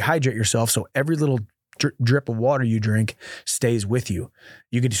 because you dehydrate yourself. So every little drip of water you drink stays with you.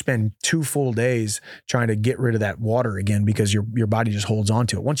 You could spend 2 full days trying to get rid of that water again, because your body just holds on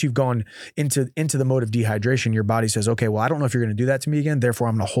to it. Once you've gone into the mode of dehydration, your body says, okay, well, I don't know if you're going to do that to me again. Therefore,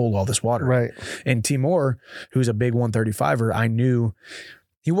 I'm going to hold all this water. Right. And Timur, who's a big 135er, I knew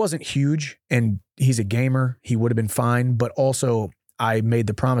he wasn't huge and he's a gamer. He would have been fine, but also I made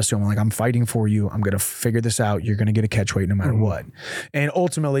the promise to him, like, I'm fighting for you. I'm going to figure this out. You're going to get a catch weight no matter what. And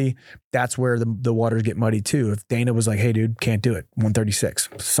ultimately, that's where the waters get muddy too. If Dana was like, hey, dude, can't do it, 136,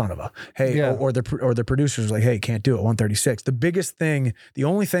 son of a, hey, or the producers were like, hey, can't do it, 136. The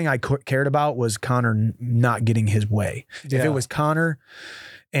only thing I cared about was Connor not getting his way. If it was Connor,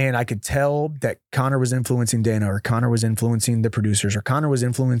 and I could tell that Connor was influencing Dana, or Connor was influencing the producers, or Connor was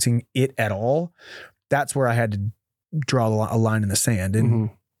influencing it at all, that's where I had to draw a line in the sand. And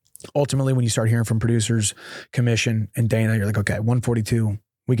ultimately, when you start hearing from producers, commission, and Dana, you're like, okay, 142,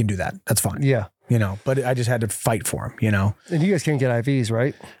 we can do that. That's fine. Yeah. You know, but I just had to fight for him, you know? And you guys can't get IVs,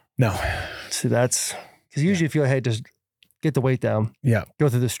 right? No. So that's, because usually if you're like, hey, just get the weight down. Yeah. Go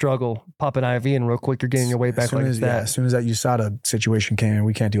through the struggle, pop an IV in real quick, you're getting your weight back like that. Yeah, as soon as that USADA situation came in,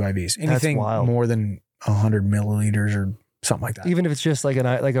 we can't do IVs. Anything more than 100 milliliters or something like that. Even if it's just like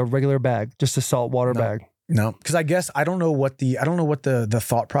a regular bag, just a salt water bag. No, because I guess I don't know what the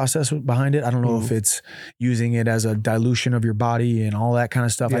thought process behind it. I don't know if it's using it as a dilution of your body and all that kind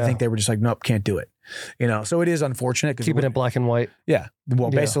of stuff. I think they were just like, nope, can't do it. You know, so it is unfortunate. Keep it in black and white. Yeah.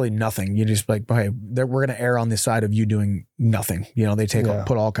 Well, basically we're going to err on the side of you doing nothing. You know, they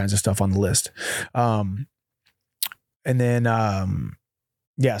put all kinds of stuff on the list. And then,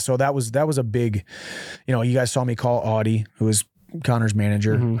 so that was a big, you know, you guys saw me call Audie, who was Connor's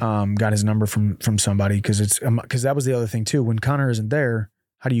manager, got his number from somebody, because that was the other thing too. When Connor isn't there,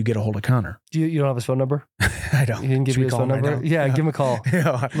 how do you get a hold of Connor? You don't have his phone number? I don't. He didn't give you his phone number? Right, give him a call.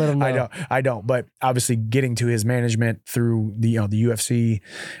 Let him know. I don't. But obviously getting to his management through the UFC,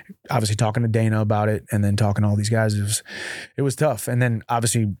 obviously talking to Dana about it, and then talking to all these guys, it was tough. And then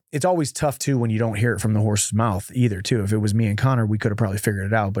obviously it's always tough too when you don't hear it from the horse's mouth either too. If it was me and Connor, we could have probably figured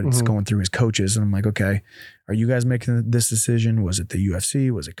it out, but it's going through his coaches. And I'm like, okay, are you guys making this decision? Was it the UFC?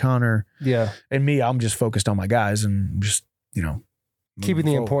 Was it Connor? Yeah. And me, I'm just focused on my guys and just, you know, keeping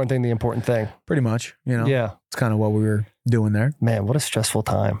the important thing. Pretty much, you know. Yeah. It's kind of what we were doing there. Man, what a stressful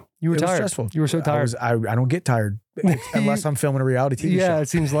time. You were tired. Stressful. You were so tired. I don't get tired unless I'm filming a reality TV show. Yeah, it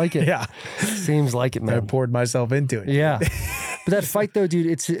seems like it. Yeah. Seems like it, man. I poured myself into it. Yeah. But that fight though, dude,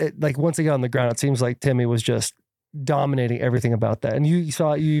 it's like once they got on the ground, it seems like Timmy was just dominating everything about that. And you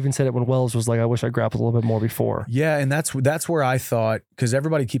even said it when Wells was like, I wish I grappled a little bit more before. Yeah, and that's where I thought, because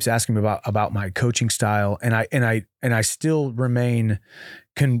everybody keeps asking me about my coaching style, and I still remain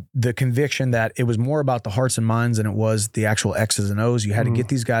the conviction that it was more about the hearts and minds than it was the actual X's and O's. You had to get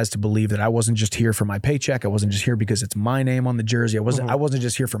these guys to believe that I wasn't just here for my paycheck. I wasn't just here because it's my name on the jersey. I wasn't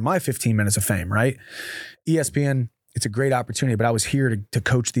just here for my 15 minutes of fame, right? ESPN, it's a great opportunity, but I was here to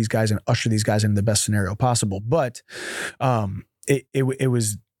coach these guys and usher these guys into the best scenario possible. But it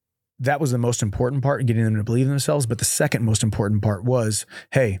was, that was the most important part in getting them to believe in themselves. But the second most important part was,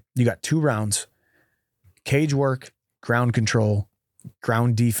 hey, you got 2 rounds, cage work, ground control,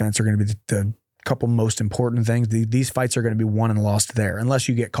 ground defense are going to be the couple most important things. These fights are going to be won and lost there, unless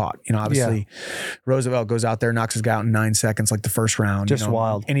you get caught. You know, obviously Roosevelt goes out there, knocks his guy out in 9 seconds, like the first round. Just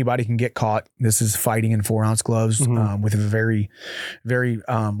wild. Anybody can get caught. This is fighting in 4-ounce gloves with a very, very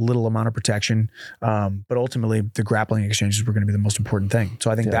little amount of protection. But ultimately, the grappling exchanges were going to be the most important thing. So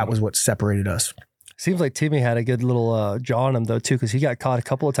I think that was what separated us. Seems like Timmy had a good little jaw on him though too, because he got caught a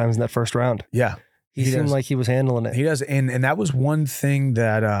couple of times in that first round. Yeah. He seemed like he was handling it. He does. And that was one thing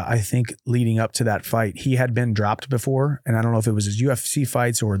that I think leading up to that fight, he had been dropped before. And I don't know if it was his UFC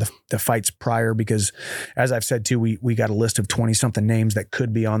fights or the fights prior, because as I've said too, we got a list of 20 something names that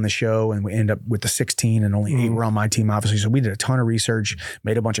could be on the show, and we end up with the 16, and only 8 were on my team, obviously. So we did a ton of research,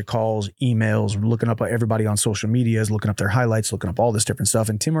 made a bunch of calls, emails, looking up everybody on social medias, looking up their highlights, looking up all this different stuff.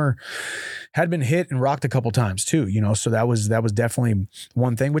 And Timur had been hit and rocked a couple times too, you know, so that was definitely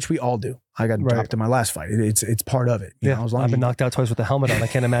one thing, which we all do. I got dropped in my last fight. It's part of it. You know, as long I've been knocked out twice with the helmet on. I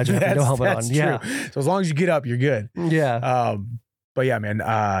can't imagine having no helmet on. Yeah. True. So as long as you get up, you're good. Yeah. But yeah, man,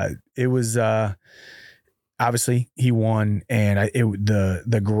 it was, obviously he won, and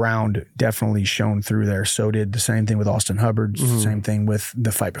the ground definitely shone through there. So did the same thing with Austin Hubbard, same thing with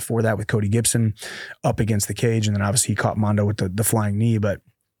the fight before that with Cody Gibson up against the cage. And then obviously he caught Mondo with the flying knee, but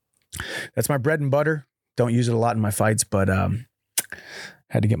that's my bread and butter. Don't use it a lot in my fights, but,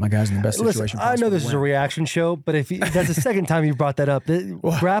 had to get my guys in the best situation. I know this is a reaction show, but if that's the second time you brought that up,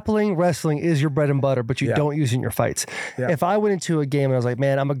 grappling, wrestling is your bread and butter, but you don't use it in your fights. Yeah. If I went into a game and I was like,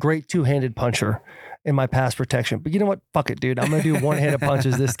 man, I'm a great 2-handed puncher in my pass protection, but you know what? Fuck it, dude. I'm going to do 1-handed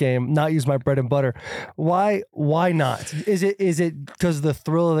punches this game, not use my bread and butter. Why not? Is it because of the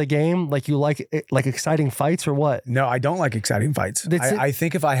thrill of the game? Like you like exciting fights or what? No, I don't like exciting fights. I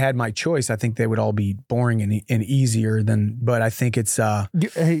think if I had my choice, I think they would all be boring and easier but I think it's,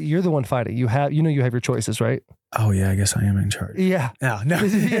 you're the one fighting. You have your choices, right? Oh yeah, I guess I am in charge. Yeah. No.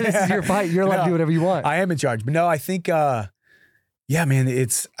 This is your fight. You're allowed to do whatever you want. I am in charge. But no, I think, yeah, man,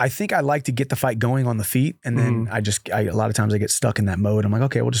 I think I like to get the fight going on the feet. And then a lot of times I get stuck in that mode. I'm like,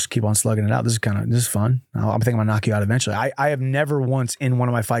 okay, we'll just keep on slugging it out. This is fun. I'm thinking I'm gonna knock you out eventually. I have never once in one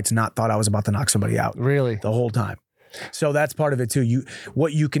of my fights not thought I was about to knock somebody out. Really? The whole time. So that's part of it too.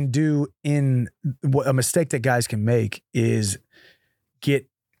 What you can do a mistake that guys can make is get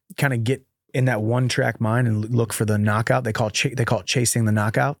in that one track mind and look for the knockout. They call it chasing the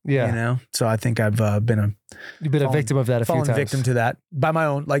knockout. Yeah. You know? So I think I've You've been a victim of that a few times. Fallen victim to that by my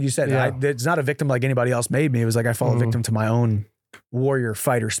own, like you said, it's not a victim like anybody else made me. It was like I fall victim to my own warrior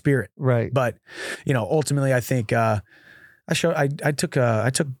fighter spirit. Right. But, ultimately I think, I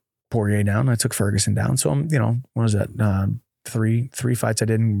took Poirier down. I took Ferguson down. So I'm, what was that? Three fights I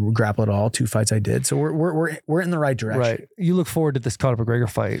didn't grapple at all. 2 fights I did. So we're in the right direction. Right. You look forward to this Conor McGregor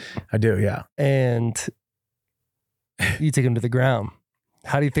fight. I do. Yeah. And you take him to the ground.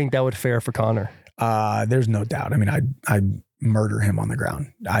 How do you think that would fare for Conor? There's no doubt. I mean, I'd murder him on the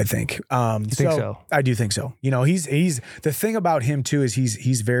ground, I think. You think so? I do think so. He's the thing about him too is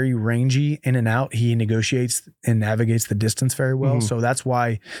he's very rangy in and out. He negotiates and navigates the distance very well. So that's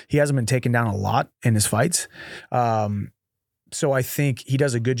why he hasn't been taken down a lot in his fights. So I think he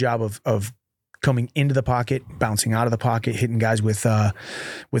does a good job of coming into the pocket, bouncing out of the pocket, hitting guys with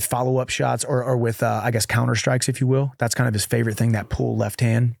follow-up shots or with, I guess, counter strikes, if you will. That's kind of his favorite thing, that pull left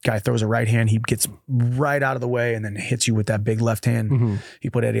hand. Guy throws a right hand, he gets right out of the way and then hits you with that big left hand. He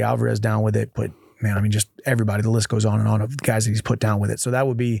put Eddie Alvarez down with it, just everybody, the list goes on and on of guys that he's put down with it. So that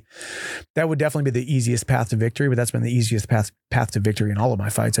would definitely be the easiest path to victory, but that's been the easiest path to victory in all of my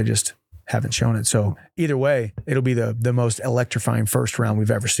fights. I just haven't shown it. So either way, it'll be the most electrifying first round we've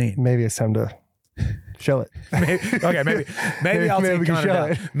ever seen. Maybe it's time to show it. Maybe I'll take Conor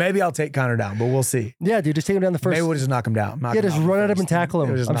down. Maybe I'll take Conor down, but we'll see. Yeah, dude, just take him down the first. Maybe we'll just knock him down. Just run at him and tackle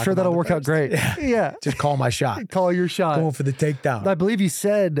him. I'm sure that'll work out great. Yeah. Just call my shot. Call your shot. Going for the takedown. I believe you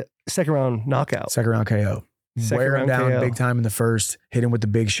said second round knockout. Second round KO. Wear him down big time in the first, hit him with the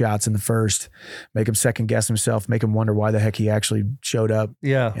big shots in the first, make him second guess himself, make him wonder why the heck he actually showed up.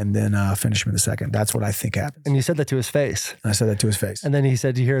 Yeah. And then finish him in the second. That's what I think happens. And you said that to his face. I said that to his face. And then he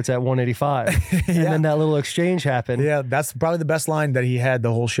said, you hear it's at 185. And then that little exchange happened. Yeah, that's probably the best line that he had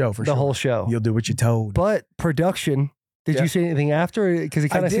the whole show for sure. The whole show. You'll do what you told. But production, did you say anything after? Because it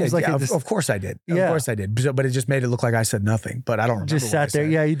kind of seems like of course I did. Yeah. Of course I did. But it just made it look like I said nothing. But I don't remember. Just sat there.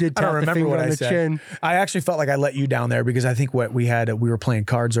 Yeah, you did tap the finger on the chin. I actually felt like I let you down there because I think what we were playing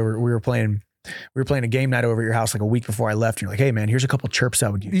cards over. We were playing a game night over at your house like a week before I left. And you're like, hey man, here's a couple chirps I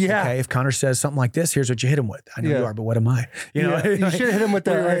would use. Yeah. Okay, if Connor says something like this, here's what you hit him with. I know you are, but what am I? You know, you should have hit him with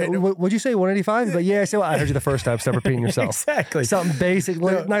what'd you say, 185? But yeah, I said, well, I heard you the first time. Stop repeating yourself. Exactly. Something basic,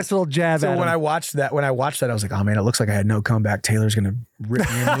 nice little jab. So when I watched that, I was like, oh man, it looks like I had no comeback. Taylor's gonna rip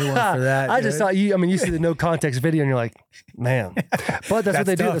me a new one for that. I just thought you see the no context video and you're like, man. But that's what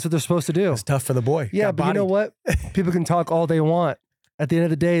they do. That's what they're supposed to do. It's tough for the boy. Yeah, but you know what? People can talk all they want. At the end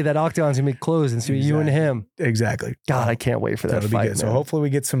of the day, that octagon's gonna be closed, and so you and him. Exactly. God, I can't wait for that That'll fight. Be good. So hopefully we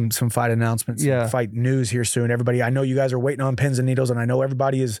get some fight announcements, fight news here soon. Everybody, I know you guys are waiting on pins and needles, and I know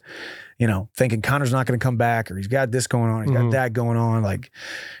everybody is, thinking Connor's not going to come back, or he's got this going on, he's got that going on. Like,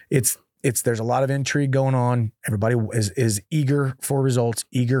 there's a lot of intrigue going on. Everybody is eager for results,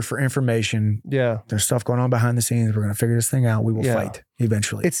 eager for information. Yeah, there's stuff going on behind the scenes. We're going to figure this thing out. We will fight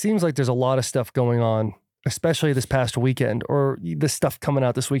eventually. It seems like there's a lot of stuff going on, especially this past weekend, or this stuff coming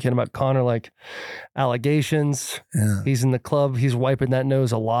out this weekend about Conor, like allegations. Yeah. He's in the club. He's wiping that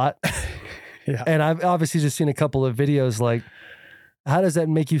nose a lot. Yeah. And I've obviously just seen a couple of videos. Like, how does that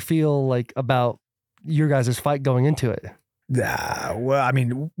make you feel like about your guys' fight going into it? Well, I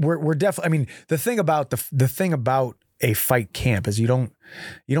mean, we're definitely, I mean, the thing about the thing about a fight camp is you don't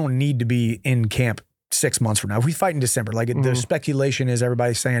need to be in camp 6 months from now. If we fight in December, like the speculation is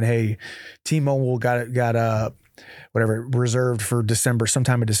everybody's saying, hey, T-Mobile got whatever reserved for December,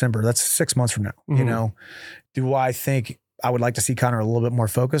 sometime in December. That's 6 months from now. Do I think I would like to see Conor a little bit more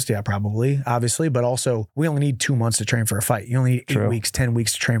focused? Yeah, probably, obviously. But also, we only need 2 months to train for a fight. You only need 8 weeks, 10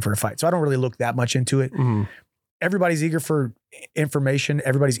 weeks to train for a fight. So I don't really look that much into it. Everybody's eager for information.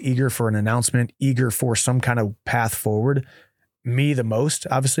 Everybody's eager for an announcement, eager for some kind of path forward. Me the most,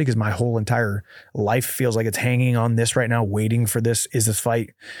 obviously, because my whole entire life feels like it's hanging on this right now, waiting for this. Is this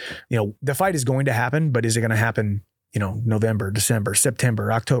fight, the fight is going to happen, but is it going to happen, November, December,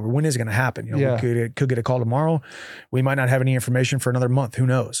 September, October? When is it going to happen? We could get a call tomorrow. We might not have any information for another month. Who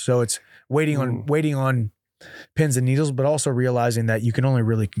knows? So it's waiting on pins and needles, but also realizing that you can only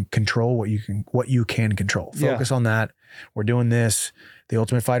really control what you can control. Focus on that. We're doing this. The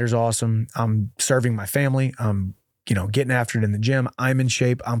Ultimate Fighter's awesome. I'm serving my family. I'm, getting after it in the gym. I'm in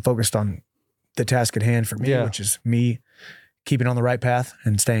shape. I'm focused on the task at hand for me, which is me keeping on the right path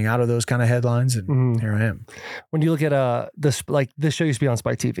and staying out of those kind of headlines. And here I am. When you look at this, like this show used to be on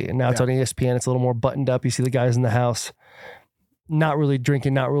Spike TV, and now it's on ESPN. It's a little more buttoned up. You see the guys in the house, not really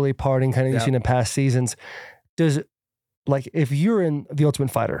drinking, not really partying, kind of you've seen in past seasons. If you're in The Ultimate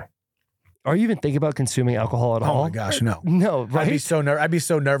Fighter, are you even thinking about consuming alcohol at all? Oh my gosh, no. No, right? I'd be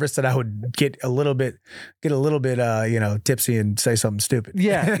so nervous that I would get a little bit, tipsy and say something stupid.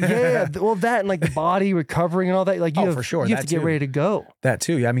 Yeah. Well, that and like the body recovering and all that, like for sure. You have to get ready to go. That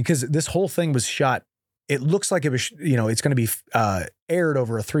too. Yeah. I mean, because this whole thing was shot. It looks like it was, it's going to be aired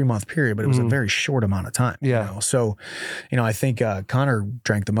over a 3-month period, but it was a very short amount of time. Yeah. So, I think Connor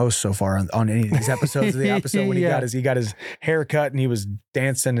drank the most so far on any of these episodes. Of the episode when he got his hair cut and he was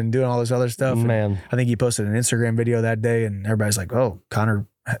dancing and doing all this other stuff. Man, I think he posted an Instagram video that day, and everybody's like, "Oh, Connor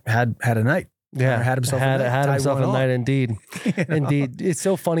had a night. Yeah, had himself a night. Indeed, indeed. It's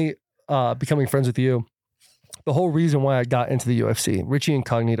so funny becoming friends with you. The whole reason why I got into the UFC, Richie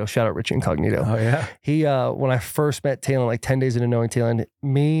Incognito, shout out Richie Incognito. Oh yeah. He, when I first met Talon, like 10 days into knowing Talon,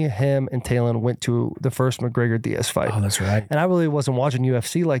 me, him, and Talon went to the first McGregor-Diaz fight. Oh, that's right. And I really wasn't watching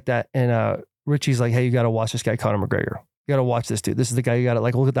UFC like that. And Richie's like, hey, you got to watch this guy, Conor McGregor. You got to watch this dude. This is the guy you got to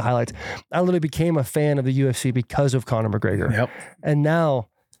look at the highlights. I literally became a fan of the UFC because of Conor McGregor. Yep. And now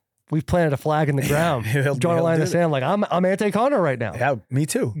we've planted a flag in the ground. Drawn a line in the sand. Like I'm anti-Conor right now. Yeah, me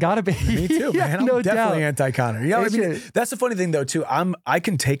too. Gotta be. Me too, man. I'm no definitely doubt. anti-Conor. That's the funny thing though too. I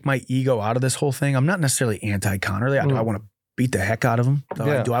can take my ego out of this whole thing. I'm not necessarily anti-Conor. Do I want to beat the heck out of him?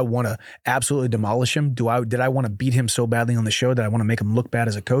 Do I want to absolutely demolish him? Did I want to beat him so badly on the show that I want to make him look bad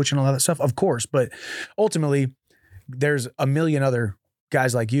as a coach and all that stuff? Of course, but ultimately, there's a million other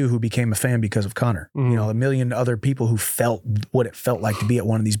guys like you who became a fan because of Conor. A million other people who felt what it felt like to be at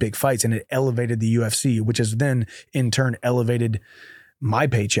one of these big fights, and it elevated the UFC, which has then in turn elevated my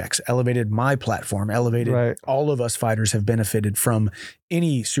paychecks, elevated my platform, elevated all of us fighters have benefited from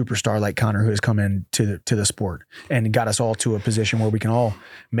any superstar like Conor who has come in to the sport and got us all to a position where we can all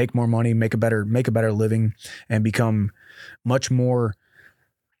make more money, make a better living, and become much more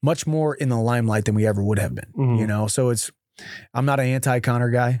in the limelight than we ever would have been. So I'm not an anti-Conor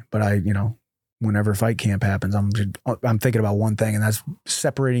guy, but whenever fight camp happens, I'm thinking about one thing, and that's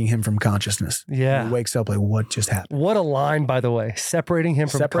separating him from consciousness. Yeah. He wakes up like, what just happened? What a line, by the way. Separating him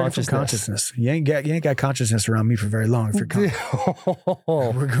from consciousness. You ain't got consciousness around me for very long if you're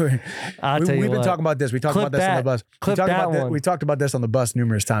We're good. We've been talking about this. We talked about this on the bus. We talked about this on the bus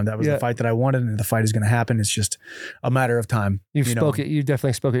numerous times. That was the fight that I wanted, and the fight is going to happen. It's just a matter of time. You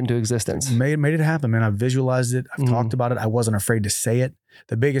definitely spoke it into existence. Made it happen, man. I've visualized it. I've talked about it. I wasn't afraid to say it.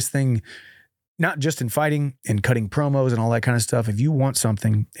 The biggest thing, not just in fighting and cutting promos and all that kind of stuff. If you want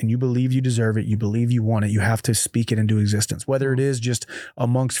something and you believe you deserve it, you believe you want it, you have to speak it into existence. Whether it is just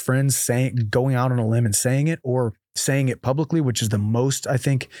amongst friends going out on a limb and saying it, or saying it publicly, which is the most, I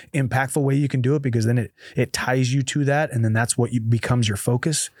think, impactful way you can do it, because then it ties you to that, and then that's what becomes your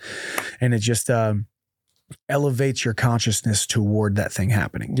focus. And it just elevates your consciousness toward that thing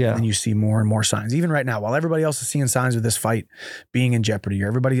happening. Yeah. And you see more and more signs. Even right now, while everybody else is seeing signs of this fight being in jeopardy, or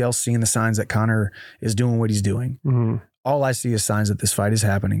everybody else seeing the signs that Conor is doing what he's doing, all I see is signs that this fight is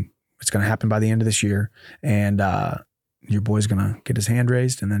happening. It's going to happen by the end of this year. And your boy's going to get his hand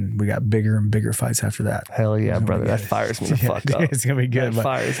raised, and then we got bigger and bigger fights after that. Hell yeah, brother. That fires me the fuck up. It's going to be good. That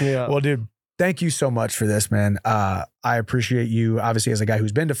fires me up. Well, dude, thank you so much for this, man. I appreciate you, obviously, as a guy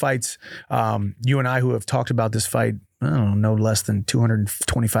who's been to fights. You and I, who have talked about this fight, I don't know, less than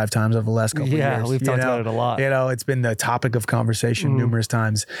 225 times over the last couple of years. Yeah, we've talked about it a lot. It's been the topic of conversation numerous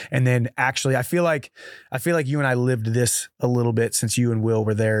times. And then actually, I feel like you and I lived this a little bit since you and Will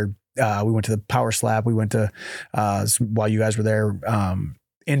were there. We went to the Power Slap. We went to, while you guys were there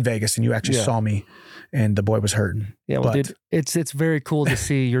in Vegas, and you actually saw me, and the boy was hurting. Yeah, well, dude, it's very cool to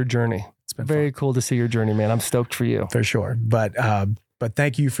see your journey. It's been very cool to see your journey, man. I'm stoked for you. For sure. But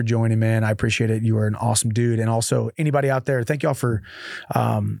thank you for joining, man. I appreciate it. You are an awesome dude. And also anybody out there, thank y'all for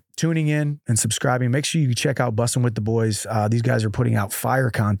tuning in and subscribing. Make sure you check out Bussin' with the Boys. These guys are putting out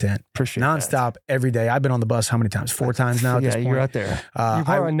fire content nonstop every day. I've been on the bus how many times? 4 times now at this point. You're out there. You're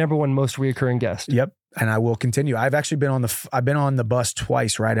our number one most reoccurring guest. Yep. And I will continue. I've actually been on the bus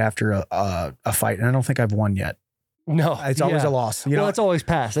twice right after a fight, and I don't think I've won yet. No, It's always a loss. You know, it's always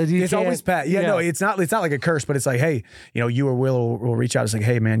pass. It's always Pat. Yeah, no, it's not like a curse, but it's like, hey, you or Will reach out. It's like,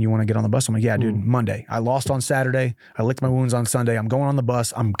 hey, man, you want to get on the bus? I'm like, yeah, dude, Monday. I lost on Saturday. I licked my wounds on Sunday. I'm going on the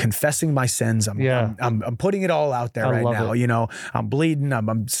bus. I'm confessing my sins. I'm putting it all out there right now. You know, I'm bleeding.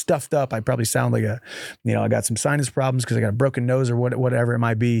 I'm stuffed up. I probably sound like I got some sinus problems because I got a broken nose or whatever it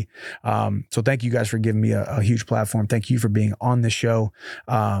might be. So thank you guys for giving me a huge platform. Thank you for being on this show.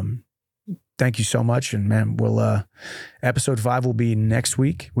 Thank you so much. And man, we'll episode 5 will be next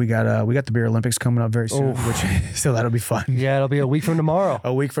week. We got the Beer Olympics coming up very soon, so that'll be fun. Yeah, it'll be a week from tomorrow.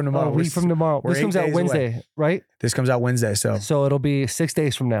 A week from tomorrow. This comes out Wednesday, right? This comes out Wednesday. So it'll be 6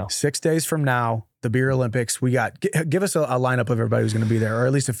 days from now. 6 days from now, the Beer Olympics. We got, give us a lineup of everybody who's going to be there, or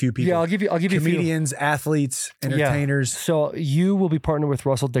at least a few people. Yeah, I'll give you comedians, athletes, entertainers. Yeah. So you will be partnered with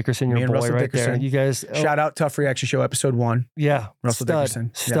Russell Dickerson, your boy, Russell right Dickerson. there. You guys, shout out Tough Reaction Show episode 1. Yeah, Russell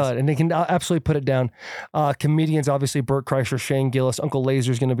Dickerson, stud, and they can absolutely put it down. Comedians, obviously, Burt Kreischer, Shane Gillis, Uncle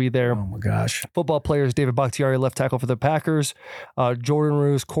Laser's going to be there. Oh my gosh. Football players, David Bakhtiari, left tackle for the Packers. Jordan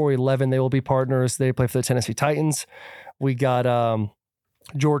Roos, Corey Levin, they will be partners. They play for the Tennessee Titans. We got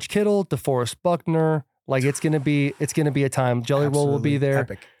George Kittle, DeForest Buckner. Like it's gonna be a time. Jelly Roll will be there.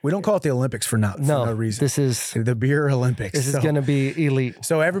 Epic. We don't call it the Olympics for no reason. This is the Beer Olympics. This is gonna be elite.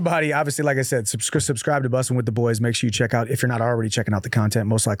 So everybody, obviously, like I said, subscribe to Bussin' with the Boys. Make sure you check out, if you're not already checking out the content,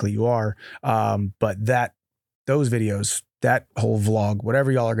 most likely you are. But those videos, that whole vlog,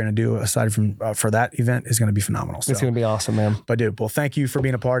 whatever y'all are going to do aside from for that event is going to be phenomenal. So. It's going to be awesome, man. But dude, well, thank you for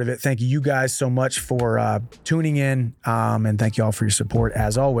being a part of it. Thank you guys so much for tuning in. And thank you all for your support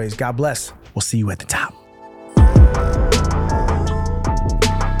as always. God bless. We'll see you at the top.